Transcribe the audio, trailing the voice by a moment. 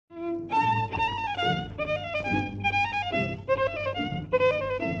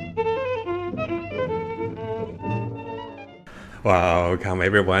Welcome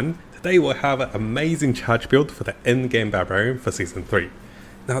everyone. Today we'll have an amazing charge build for the Endgame Barbarian for Season 3.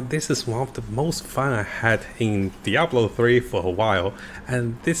 Now this is one of the most fun I had in Diablo 3 for a while,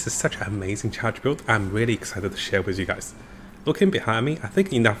 and this is such an amazing charge build I'm really excited to share with you guys. Looking behind me, I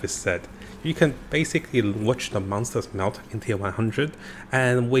think enough is said. You can basically watch the monsters melt in tier 100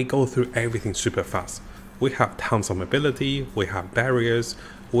 and we go through everything super fast. We have tons of mobility, we have barriers,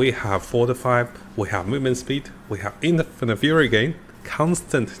 we have fortified, we have movement speed, we have infinite fury gain,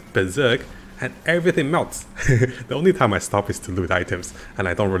 constant berserk, and everything melts. The only time I stop is to loot items, and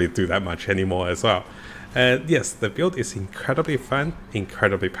I don't really do that much anymore as well. And yes, the build is incredibly fun,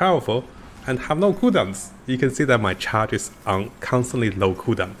 incredibly powerful, and have no cooldowns. You can see that my charge is on constantly low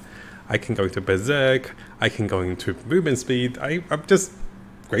cooldown. I can go into berserk, I can go into movement speed, I'm just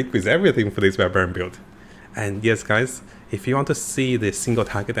great with everything for this Barbarian build. And yes guys, if you want to see the single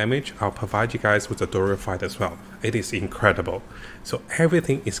target damage, I'll provide you guys with a Doro fight as well. It is incredible. So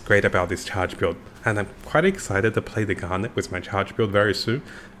everything is great about this charge build, and I'm quite excited to play the Garnet with my charge build very soon,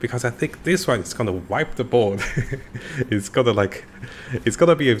 because I think this one is gonna wipe the board. It's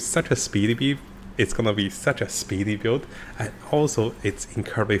gonna be such a speedy build. It's gonna be such a speedy build, and also it's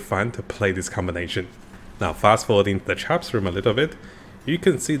incredibly fun to play this combination. Now fast forwarding the traps room a little bit, you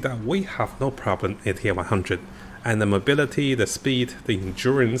can see that we have no problem in tier 100, and the mobility, the speed, the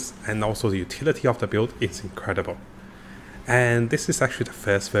endurance, and also the utility of the build is incredible. And this is actually the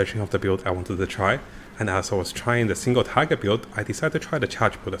first version of the build I wanted to try, and as I was trying the single target build, I decided to try the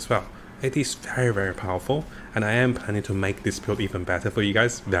charge build as well. It is very powerful, and I am planning to make this build even better for you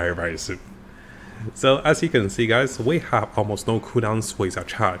guys very soon. So as you can see guys, we have almost no cooldowns with our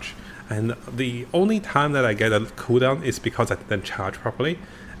charge. And the only time that I get a cooldown is because I didn't charge properly,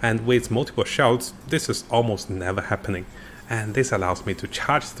 and with multiple shouts, this is almost never happening. And this allows me to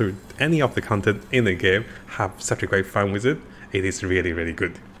charge through any of the content in the game, have such a great fun with it. It is really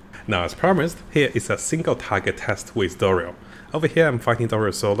good. Now as promised, here is a single target test with Doro. Over here I'm fighting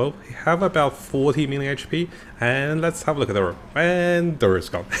Doro solo. He have about 40 million HP, and let's have a look at Doro. And Doro's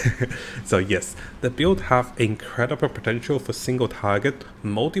gone. So yes, the build have incredible potential for single target,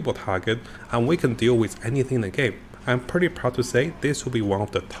 multiple target, and we can deal with anything in the game. I'm pretty proud to say this will be one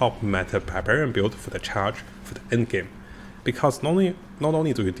of the top meta Barbarian build for the charge for the endgame. Because not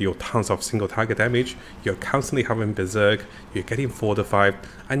only do you deal tons of single target damage, you're constantly having berserk, you're getting fortified,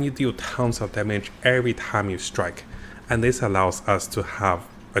 and you deal tons of damage every time you strike. And this allows us to have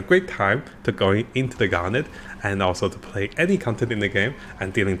a great time to going into the Garnet and also to play any content in the game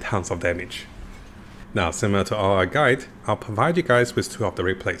and dealing tons of damage. Now similar to our guide, I'll provide you guys with two of the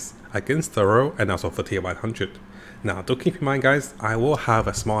replays, against Doro and also for tier 100. Now do keep in mind guys, I will have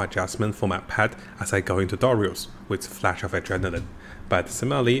a small adjustment for my pad as I go into Dorios with Flash of Adrenaline. But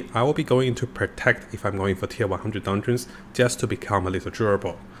similarly, I will be going into Protect if I'm going for tier 100 dungeons just to become a little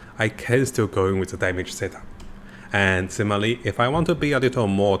durable. I can still go in with the damage setup. And similarly, if I want to be a little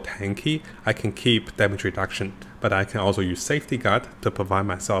more tanky, I can keep damage reduction, but I can also use safety guard to provide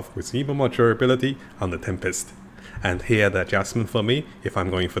myself with even more durability on the Tempest. And here the adjustment for me if I'm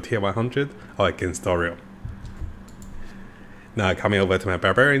going for tier 100 or against Doro. Now coming over to my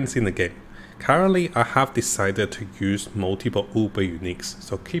barbarians in the game. Currently I have decided to use multiple Uber uniques,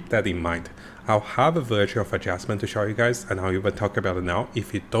 so keep that in mind. I'll have a version of adjustment to show you guys, and I'll even talk about it now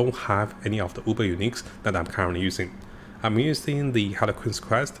if you don't have any of the Uber uniques that I'm currently using. I'm using the Harlequin's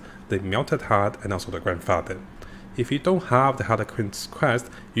Quest, the Melted Heart, and also the Grandfather. If you don't have the Harlequin's Quest,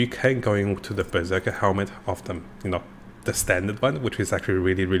 you can go into the Berserker helmet of the standard one, which is actually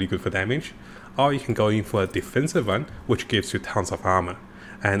really good for damage, or you can go in for a defensive one, which gives you tons of armor.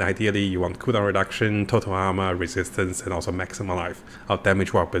 And ideally you want cooldown reduction, total armor, resistance, and also maximum life. Our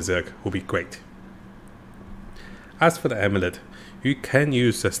damage while berserk will be great. As for the amulet, you can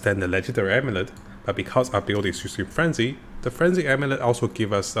use the standard legendary amulet, but because our build is using frenzy, the frenzy amulet also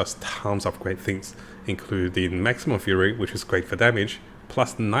gives us tons of great things, including maximum fury, which is great for damage,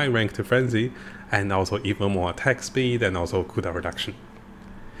 plus 9 rank to frenzy, and also even more attack speed and also cooldown reduction.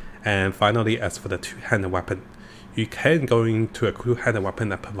 And finally, as for the two-handed weapon, you can go into a two-handed weapon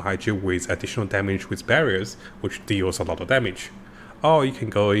that provides you with additional damage with barriers, which deals a lot of damage. Or you can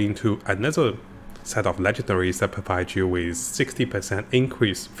go into another set of legendaries that provide you with 60%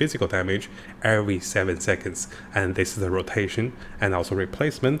 increased physical damage every 7 seconds, and this is a rotation and also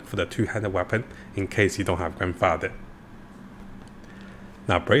replacement for the two-handed weapon in case you don't have Grandfather.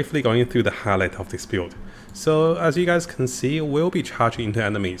 Now briefly going through the highlight of this build. So as you guys can see, we'll be charging into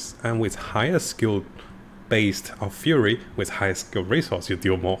enemies, and with higher skill based of fury, with higher skill resource you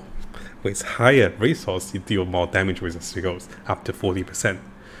deal more. With higher resource you deal more damage with the skills, up to 40%.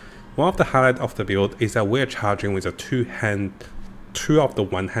 One of the highlights of the build is that we're charging with a two of the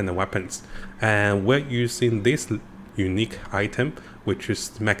one-handed weapons, and we're using this unique item, which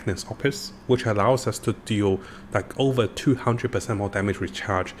is Magnus Opus, which allows us to deal like over 200% more damage with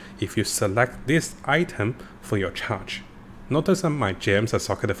charge if you select this item for your charge. Notice that my gems are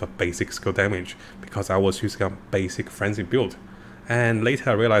socketed for basic skill damage because I was using a basic frenzy build, and later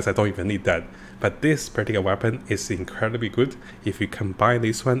I realized I don't even need that. But this particular weapon is incredibly good if you combine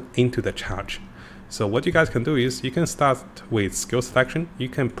this one into the charge. So what you guys can do is you can start with skill selection. You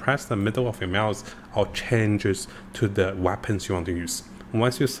can press the middle of your mouse or changes to the weapons you want to use.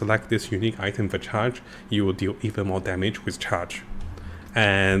 Once you select this unique item for charge, you will deal even more damage with charge.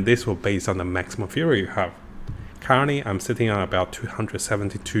 And this will base on the maximum fury you have. Currently, I'm sitting on about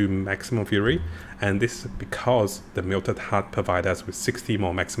 272 maximum fury, and this is because the Melted Heart provides us with 60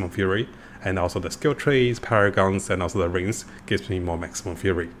 more maximum fury, and also the skill trees, paragons, and also the rings gives me more maximum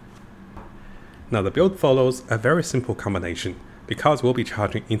fury. Now the build follows a very simple combination. Because we'll be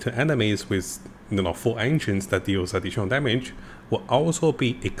charging into enemies with full engines that deals additional damage, we'll also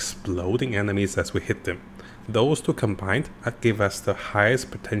be exploding enemies as we hit them. Those two combined give us the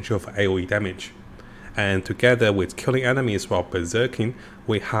highest potential for AoE damage. And together with killing enemies while berserking,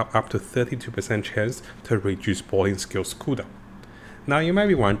 we have up to 32% chance to reduce balling skills cooldown. Now you might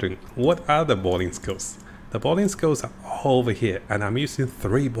be wondering, what are the balling skills? The balling skills are all over here, and I'm using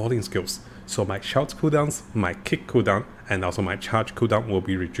 3 balling skills. So my shout cooldowns, my kick cooldown, and also my charge cooldown will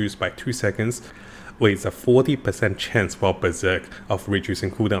be reduced by 2 seconds, with a 40% chance while berserk of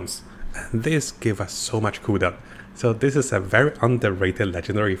reducing cooldowns. And this gives us so much cooldown. So this is a very underrated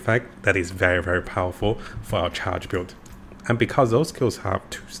legendary effect that is very powerful for our charge build. And because those skills have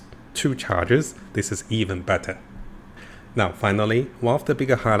two charges, this is even better. Now finally, one of the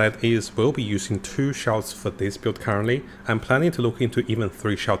bigger highlights is we'll be using 2 shouts for this build currently. I'm planning to look into even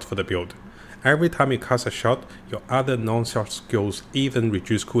 3 shouts for the build. Every time you cast a shot, your other non-shot skills even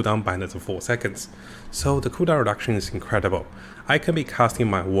reduce cooldown by another 4 seconds. So the cooldown reduction is incredible. I can be casting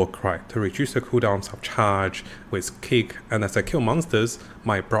my war cry to reduce the cooldowns of charge with kick, and as I kill monsters,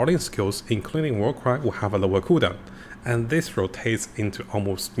 my brawling skills including war cry will have a lower cooldown. And this rotates into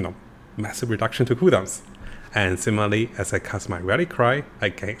almost massive reduction to cooldowns. And similarly, as I cast my rally cry, I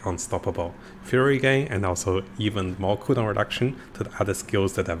gain unstoppable, fury gain, and also even more cooldown reduction to the other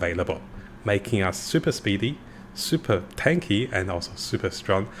skills that are available, making us super speedy, super tanky, and also super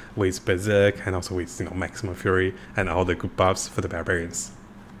strong with berserk and also with maximum fury and all the good buffs for the barbarians.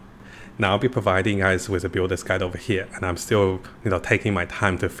 Now I'll be providing you guys with a builder's guide over here, and I'm still taking my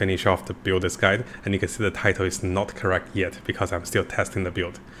time to finish off the builder's guide, and you can see the title is not correct yet because I'm still testing the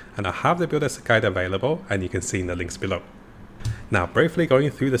build. And I have the builder's guide available, and you can see in the links below. Now briefly going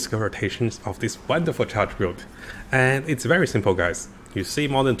through the skill rotations of this wonderful charge build, and it's very simple guys. You see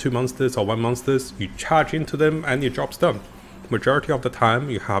more than 2 monsters or 1 monsters, you charge into them and your job's done. Majority of the time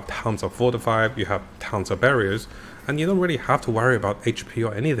you have tons of fortify, you have tons of barriers, and you don't really have to worry about HP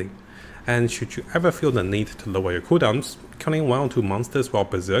or anything. And should you ever feel the need to lower your cooldowns, killing 1 or 2 monsters while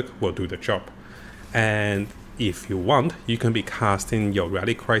berserk will do the job. And if you want, you can be casting your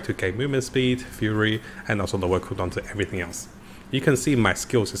rally cry to gain movement speed, fury, and also lower cooldown to everything else. You can see my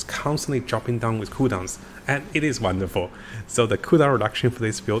skills is constantly dropping down with cooldowns, and it is wonderful. So the cooldown reduction for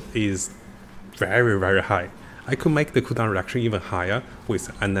this build is very high. I could make the cooldown reduction even higher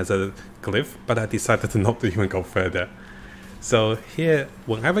with another glyph, but I decided to not to even go further. So here,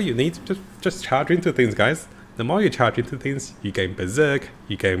 whenever you need, just charge into things guys. The more you charge into things, you gain berserk,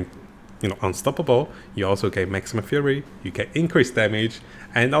 you gain unstoppable, you also gain maximum fury, you get increased damage,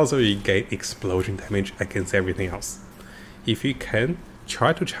 and also you gain explosion damage against everything else. If you can,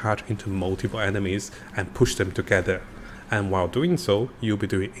 try to charge into multiple enemies and push them together, and while doing so, you'll be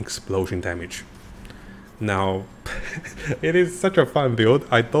doing explosion damage. Now, it is such a fun build,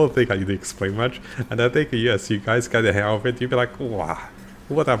 I don't think I need to explain much, and I think yes, you guys get the hang of it, you'll be like, wow,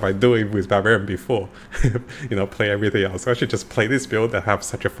 what am I doing with Barbarian before? Play everything else. I should just play this build and have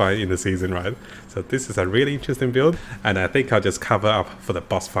such a fun in the season, right? So this is a really interesting build, and I think I'll just cover up for the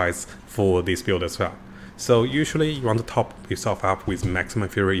boss fights for this build as well. So usually you want to top yourself up with maximum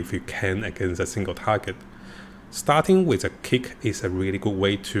fury if you can against a single target. Starting with a kick is a really good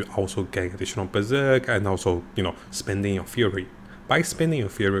way to also gain additional berserk and also, spending your fury. By spending your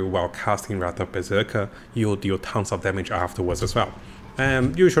fury while casting Wrath of Berserker, you'll deal tons of damage afterwards as well.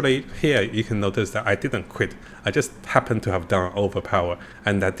 And usually here you can notice that I didn't quit, I just happened to have done overpower,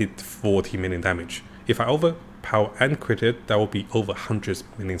 and that did 40 million damage. If I overpower and crit it, that will be over hundreds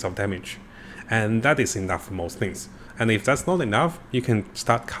of millions of damage. And that is enough for most things. And if that's not enough, you can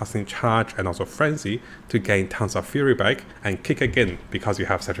start casting Charge and also Frenzy to gain tons of Fury back and kick again because you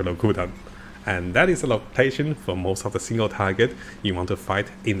have such a low cooldown. And that is the location for most of the single target you want to fight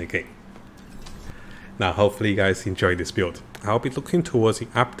in the game. Now hopefully you guys enjoy this build. I'll be looking towards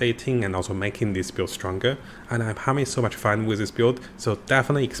updating and also making this build stronger, and I'm having so much fun with this build, so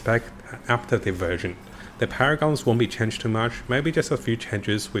definitely expect an updated version. The paragons won't be changed too much, maybe just a few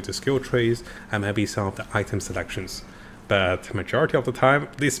changes with the skill trees and maybe some of the item selections. But majority of the time,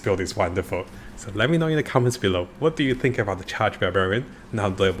 this build is wonderful. So let me know in the comments below, what do you think about the Charge Barbarian now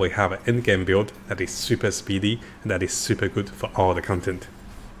that we have an endgame build that is super speedy and that is super good for all the content.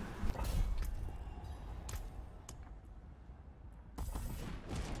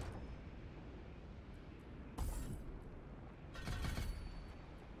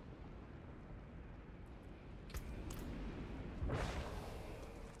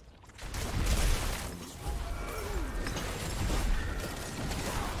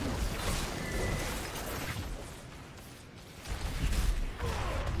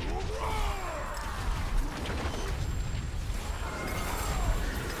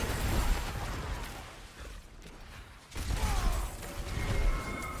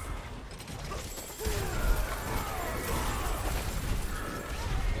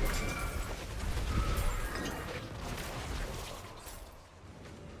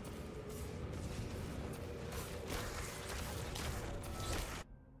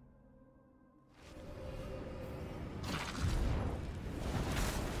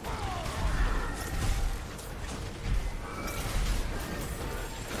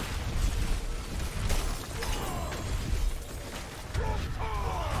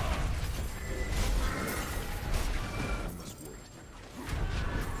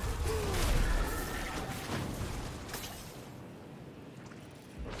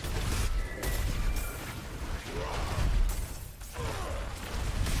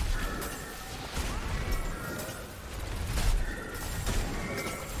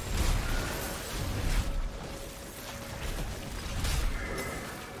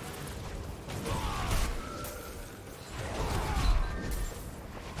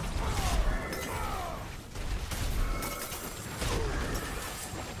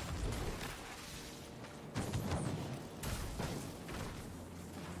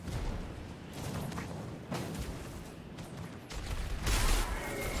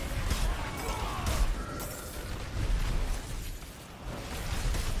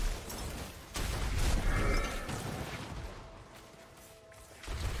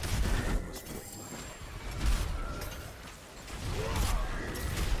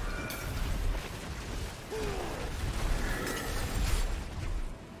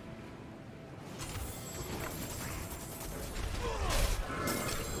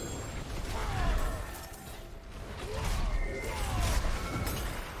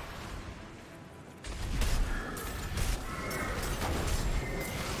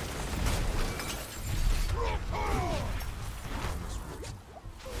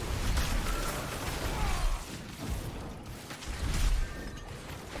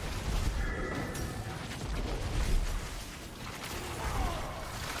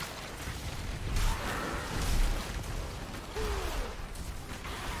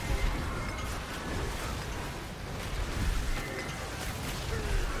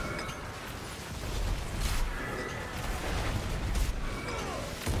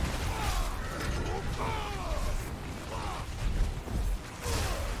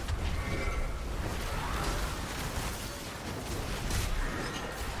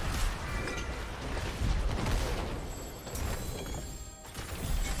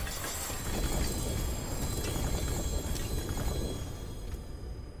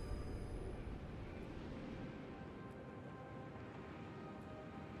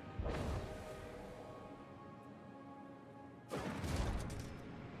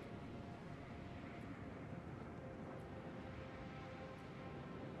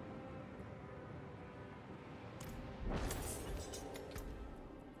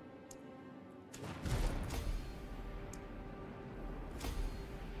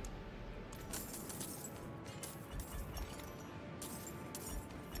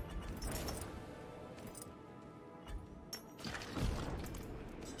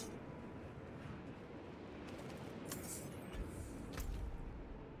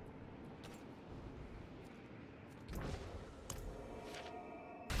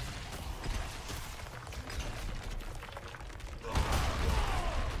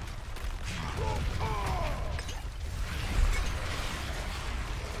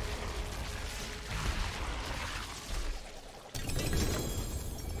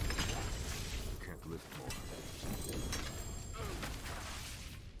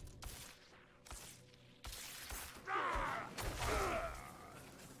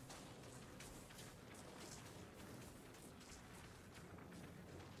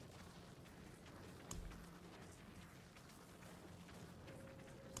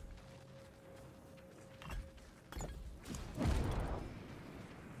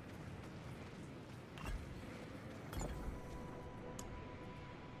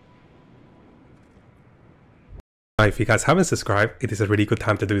 Now, if you guys haven't subscribed, it is a really good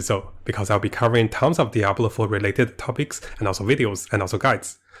time to do so, because I'll be covering tons of Diablo 4 related topics and also videos and also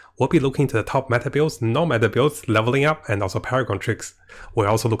guides. We'll be looking to the top meta builds, non-meta builds, leveling up, and also Paragon tricks. We're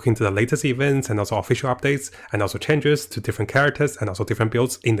also looking to the latest events and also official updates, and also changes to different characters and also different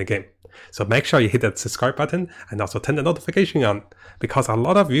builds in the game. So make sure you hit that subscribe button and also turn the notification on, because a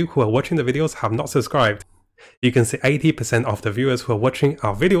lot of you who are watching the videos have not subscribed. You can see 80% of the viewers who are watching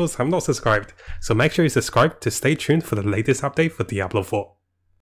our videos have not subscribed, so make sure you subscribe to stay tuned for the latest update for Diablo 4.